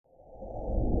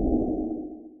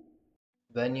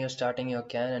When you're starting your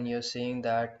CAN and you're seeing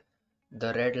that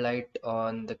the red light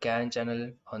on the CAN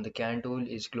channel on the CAN tool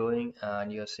is glowing,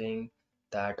 and you're seeing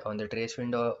that on the trace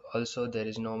window also there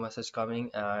is no message coming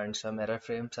and some error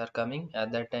frames are coming,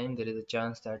 at that time there is a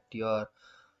chance that your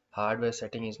hardware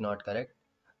setting is not correct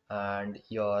and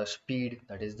your speed,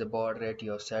 that is the baud rate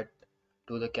you have set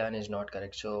to the CAN, is not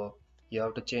correct. So you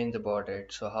have to change the baud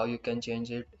rate. So how you can change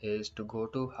it is to go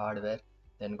to hardware,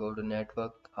 then go to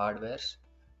network hardwares,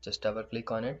 just double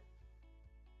click on it,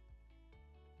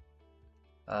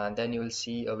 and then you will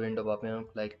see a window popping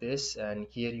up like this, and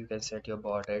here you can set your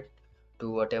baud rate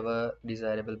to whatever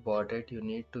desirable baud rate you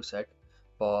need to set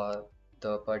for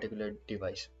the particular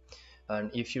device.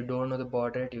 And if you don't know the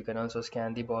baud rate, you can also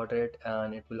scan the baud rate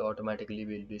and it will automatically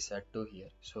will be set to here.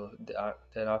 So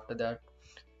then after that,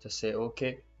 just say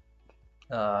okay,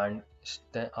 and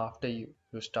then after you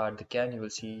start the CAN, you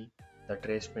will see the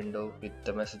trace window with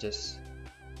the messages